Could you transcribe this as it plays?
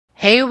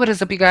Hey, what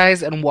is up, you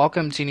guys, and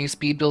welcome to a new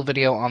speed build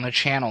video on the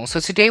channel.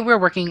 So today we're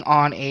working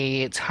on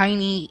a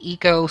tiny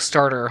eco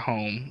starter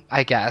home,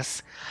 I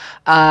guess.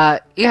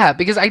 Yeah,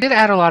 because I did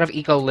add a lot of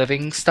eco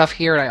living stuff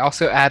here, and I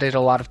also added a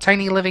lot of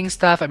tiny living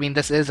stuff. I mean,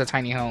 this is a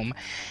tiny home.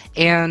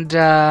 And,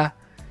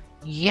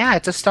 yeah,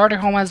 it's a starter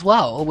home as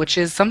well, which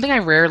is something I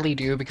rarely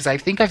do because I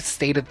think I've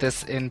stated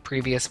this in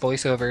previous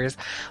voiceovers,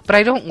 but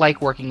I don't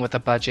like working with a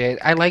budget.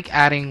 I like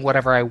adding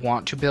whatever I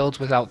want to build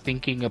without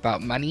thinking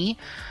about money.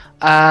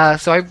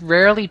 So I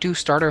rarely do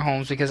starter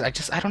homes because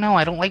I don't know,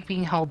 I don't like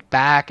being held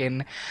back,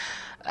 and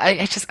I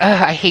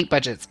hate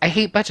budgets. I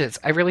hate budgets.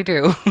 I really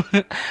do.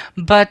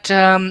 But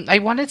I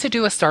wanted to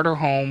do a starter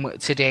home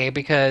today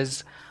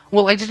because,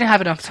 well, I didn't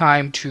have enough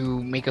time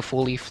to make a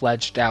fully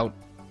fledged out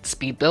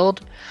speed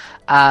build.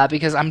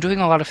 Because I'm doing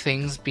a lot of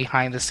things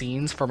behind the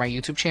scenes for my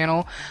YouTube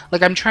channel.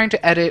 Like, I'm trying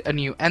to edit a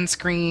new end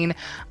screen,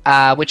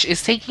 which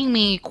is taking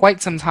me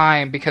quite some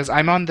time because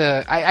I'm on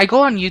I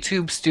go on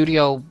YouTube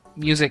Studio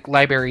music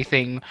library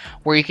thing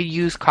where you could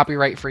use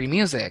copyright free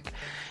music.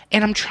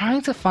 And I'm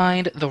trying to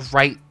find the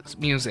right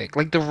music,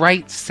 like the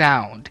right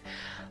sound.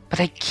 But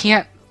I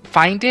can't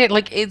find it.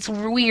 Like, it's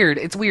weird.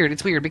 It's weird.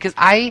 It's weird because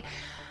I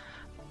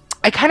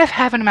kind of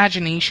have an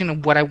imagination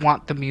of what I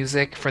want the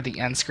music for the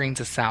end screen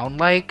to sound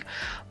like,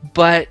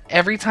 but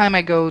every time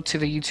I go to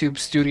the YouTube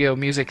Studio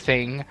music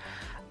thing,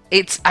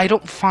 I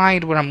don't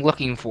find what I'm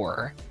looking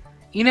for.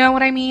 You know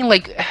what I mean?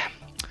 Like,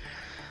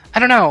 I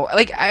don't know.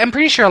 Like, I'm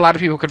pretty sure a lot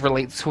of people could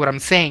relate to what I'm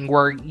saying,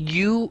 where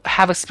you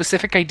have a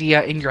specific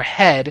idea in your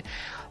head,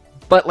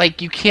 but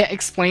like you can't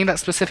explain that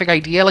specific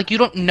idea. Like, you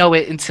don't know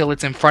it until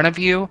it's in front of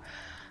you.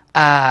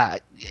 Uh,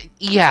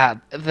 yeah,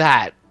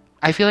 that.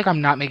 I feel like I'm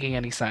not making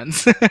any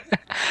sense.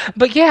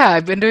 But yeah,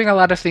 I've been doing a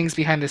lot of things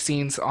behind the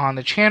scenes on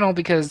the channel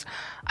because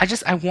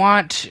I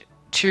want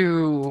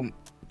to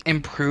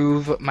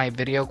improve my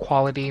video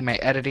quality, my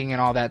editing,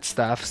 and all that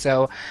stuff.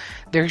 So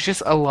there's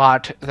just a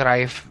lot that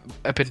I've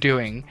been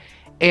doing.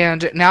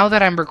 And now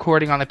that I'm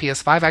recording on the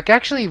PS5, I can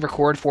actually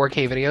record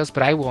 4K videos,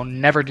 but I will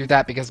never do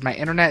that because my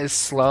internet is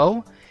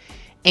slow.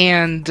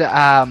 And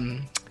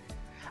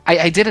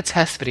I did a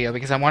test video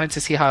because I wanted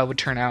to see how it would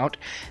turn out.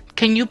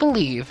 Can you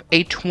believe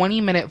a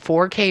 20-minute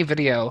 4K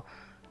video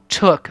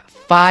took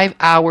 5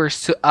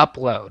 hours to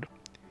upload?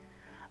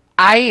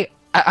 I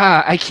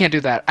can't do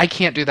that. I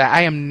can't do that.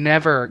 I am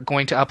never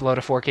going to upload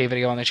a 4K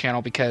video on the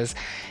channel because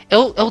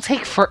it'll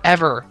take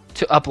forever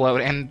to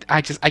upload, and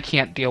I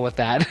can't deal with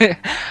that.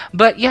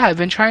 But yeah, I've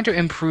been trying to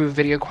improve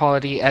video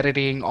quality,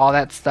 editing, all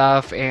that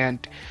stuff,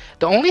 and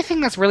the only thing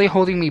that's really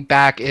holding me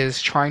back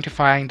is trying to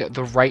find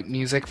the right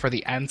music for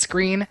the end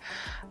screen.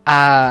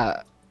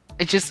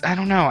 I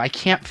don't know, I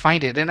can't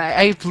find it. And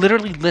I've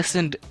literally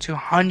listened to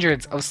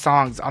hundreds of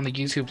songs on the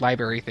YouTube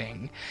library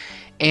thing,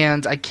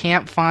 and I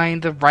can't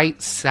find the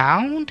right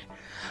sound.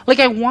 Like,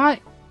 I want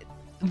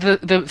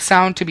the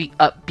sound to be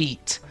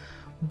upbeat,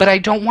 but I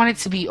don't want it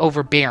to be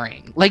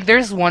overbearing. Like,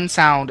 there's one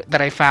sound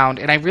that I found,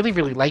 and I really,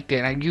 really liked it,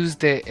 and I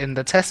used it in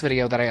the test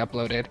video that I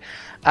uploaded.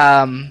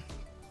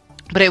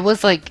 But it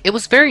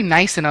was very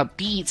nice and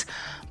upbeat,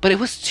 but it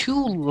was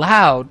too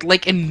loud,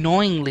 like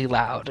annoyingly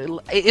loud.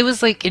 It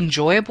was like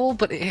enjoyable,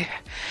 but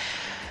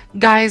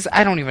guys,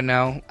 I don't even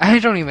know. I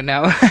don't even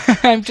know.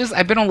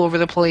 I've been all over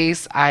the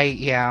place.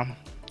 Yeah.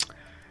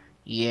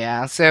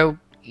 So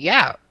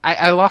yeah,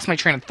 I lost my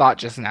train of thought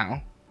just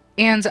now.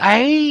 And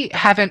I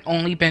haven't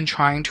only been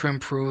trying to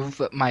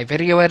improve my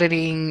video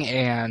editing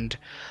and,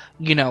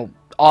 you know,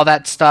 all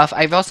that stuff.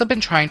 I've also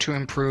been trying to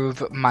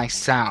improve my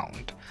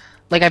sound.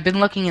 Like, I've been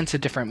looking into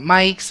different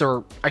mics,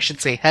 or I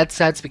should say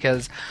headsets,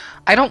 because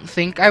I don't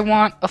think I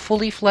want a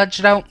fully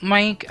fledged out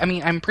mic. I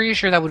mean, I'm pretty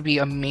sure that would be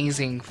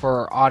amazing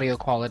for audio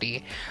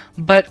quality.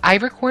 But I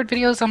record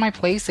videos on my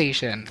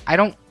PlayStation. I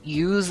don't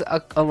use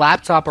a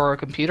laptop or a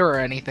computer or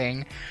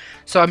anything.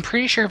 So I'm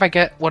pretty sure if I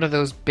get one of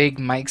those big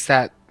mics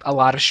that a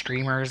lot of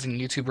streamers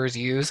and YouTubers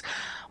use,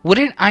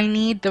 wouldn't I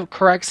need the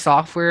correct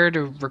software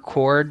to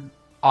record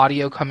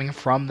audio coming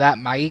from that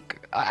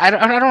mic? I don't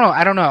know.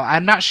 I don't know.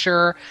 I'm not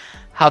sure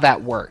how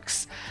that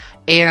works.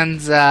 And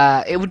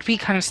it would be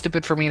kind of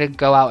stupid for me to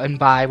go out and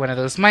buy one of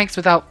those mics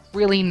without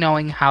really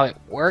knowing how it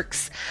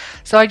works.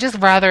 So I just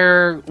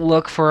rather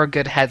look for a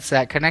good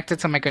headset, connect it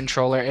to my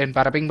controller, and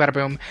bada bing bada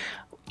boom,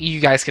 you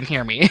guys can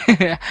hear me.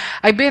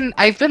 I've been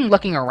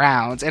looking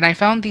around, and I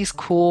found these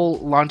cool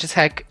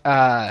Logitech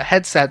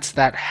headsets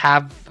that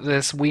have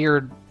this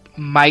weird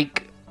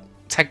mic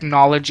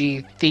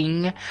technology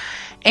thing,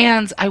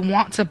 and I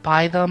want to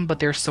buy them, but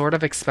they're sort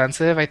of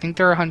expensive. I think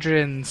they're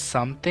 100 and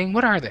something.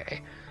 What are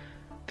they?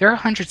 They're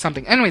 100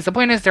 something. Anyways, the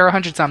point is they're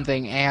 100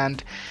 something,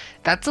 and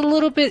that's a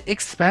little bit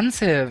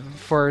expensive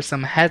for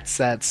some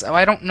headsets. So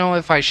I don't know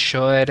if I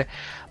should,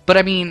 but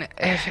I mean,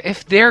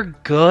 if they're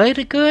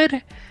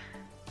good,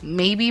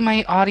 maybe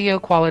my audio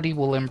quality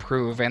will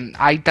improve, and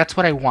that's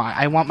what I want.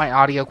 I want my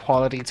audio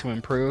quality to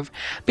improve,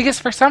 because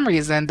for some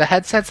reason, the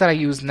headsets that I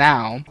use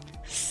now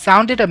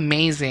sounded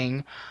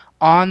amazing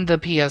on the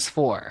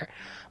PS4.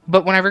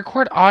 But when I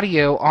record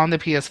audio on the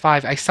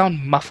PS5, I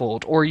sound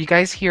muffled, or you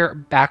guys hear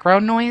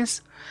background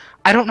noise.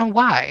 I don't know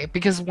why,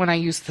 because when I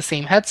use the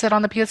same headset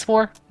on the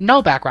PS4,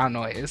 no background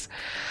noise.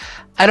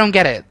 I don't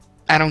get it.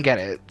 I don't get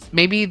it.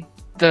 Maybe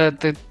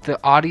the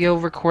audio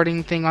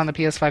recording thing on the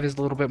PS5 is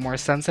a little bit more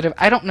sensitive.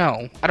 I don't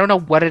know. I don't know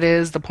what it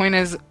is. The point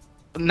is,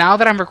 now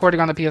that I'm recording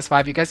on the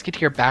PS5, you guys get to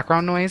hear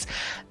background noise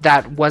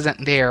that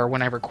wasn't there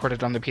when I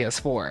recorded on the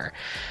PS4.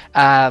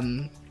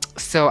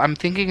 So I'm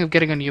thinking of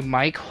getting a new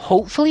mic.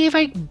 Hopefully, if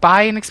I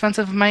buy an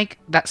expensive mic,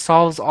 that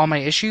solves all my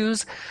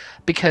issues.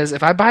 Because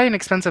if I buy an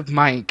expensive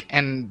mic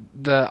and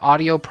the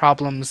audio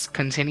problems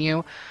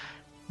continue,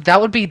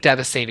 that would be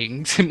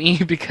devastating to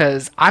me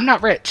because I'm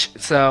not rich.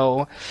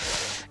 So,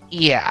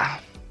 yeah.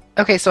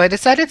 Okay, so I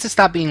decided to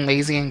stop being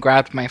lazy and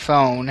grabbed my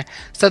phone.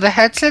 So the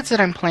headsets that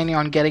I'm planning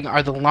on getting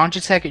are the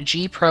Logitech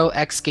G Pro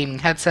X gaming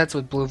headsets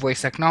with Blue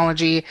Voice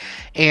technology,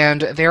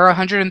 and they're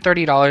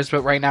 $130,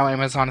 but right now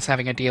Amazon is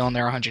having a deal and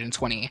they're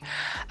 $120.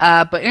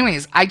 But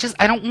anyways, I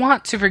don't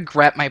want to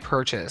regret my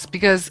purchase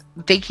because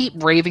they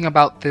keep raving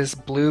about this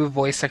Blue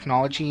Voice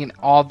technology and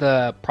all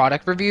the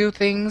product review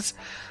things.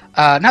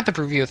 Not the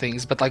review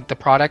things, but like the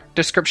product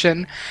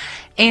description.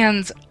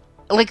 And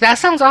like that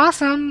sounds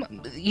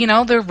awesome. You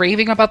know, they're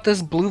raving about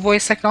this Blue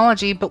Voice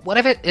technology, but what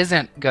if it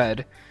isn't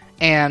good?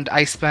 And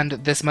I spend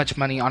this much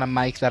money on a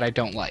mic that I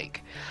don't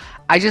like.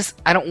 I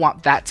don't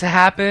want that to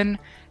happen.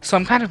 So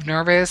I'm kind of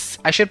nervous.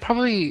 I should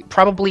probably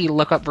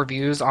look up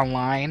reviews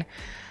online.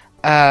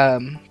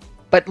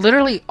 But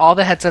literally all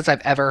the headsets I've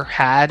ever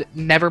had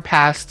never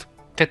passed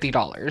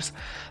 $50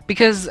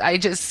 because I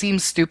just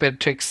seems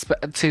stupid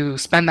to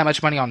spend that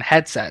much money on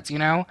headsets, you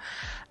know?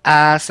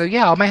 So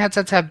yeah, all my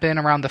headsets have been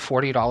around the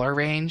 $40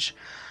 range.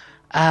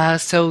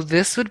 So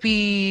this would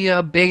be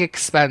a big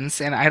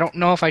expense, and I don't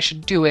know if I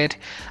should do it.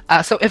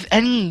 So if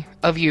any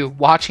of you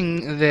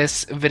watching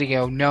this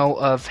video know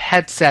of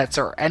headsets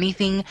or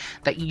anything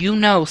that you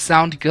know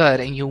sound good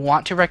and you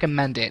want to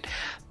recommend it,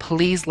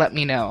 please let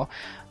me know.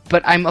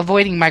 But I'm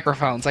avoiding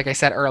microphones, like I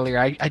said earlier.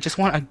 I just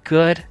want a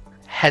good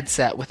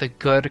headset with a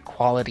good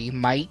quality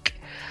mic.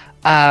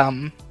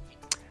 I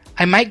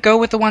might go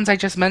with the ones I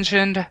just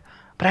mentioned,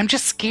 but I'm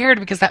just scared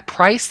because that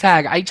price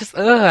tag, I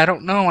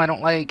don't know,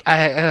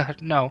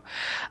 no.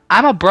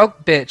 I'm a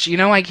broke bitch, you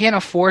know, I can't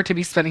afford to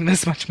be spending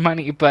this much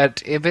money,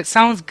 but if it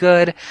sounds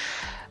good,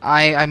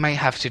 I might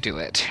have to do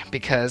it,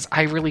 because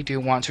I really do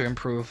want to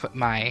improve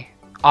my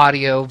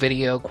audio,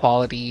 video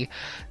quality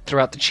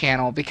throughout the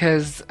channel,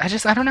 because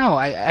I don't know,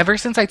 ever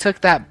since I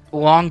took that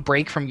long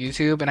break from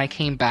YouTube and I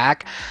came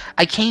back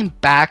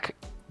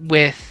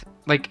with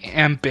like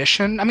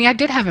ambition. I mean, I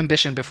did have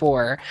ambition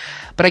before,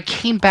 but I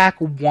came back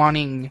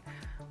wanting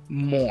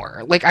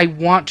more. Like, I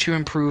want to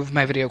improve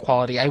my video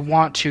quality. I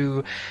want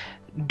to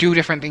do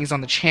different things on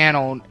the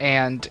channel,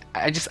 and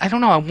I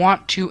don't know, I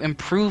want to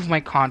improve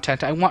my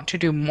content. I want to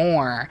do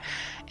more.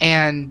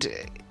 And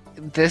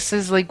this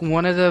is like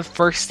one of the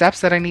first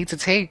steps that I need to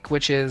take,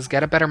 which is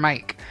get a better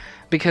mic.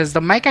 Because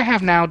the mic I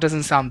have now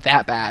doesn't sound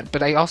that bad,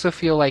 but I also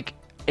feel like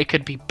it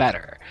could be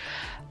better.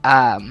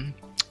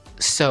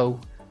 So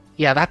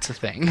yeah, that's a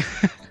thing.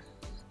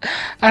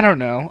 I don't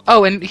know.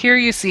 Oh, and here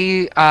you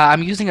see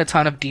I'm using a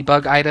ton of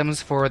debug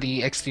items for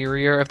the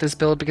exterior of this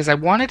build because I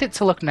wanted it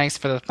to look nice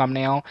for the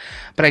thumbnail,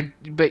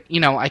 but you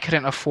know, I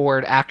couldn't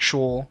afford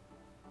actual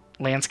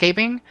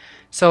landscaping,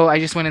 so I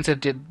just went into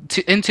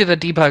the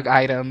debug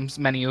items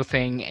menu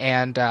thing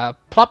and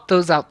plopped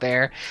those out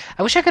there.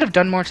 I wish I could have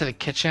done more to the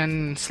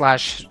kitchen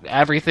slash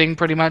everything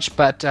pretty much,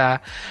 but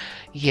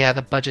yeah,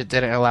 the budget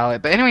didn't allow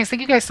it. But anyways,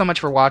 thank you guys so much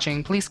for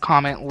watching. Please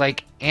comment,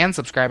 like, and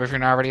subscribe if you're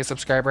not already a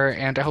subscriber,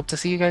 and I hope to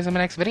see you guys in my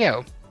next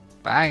video.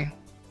 Bye.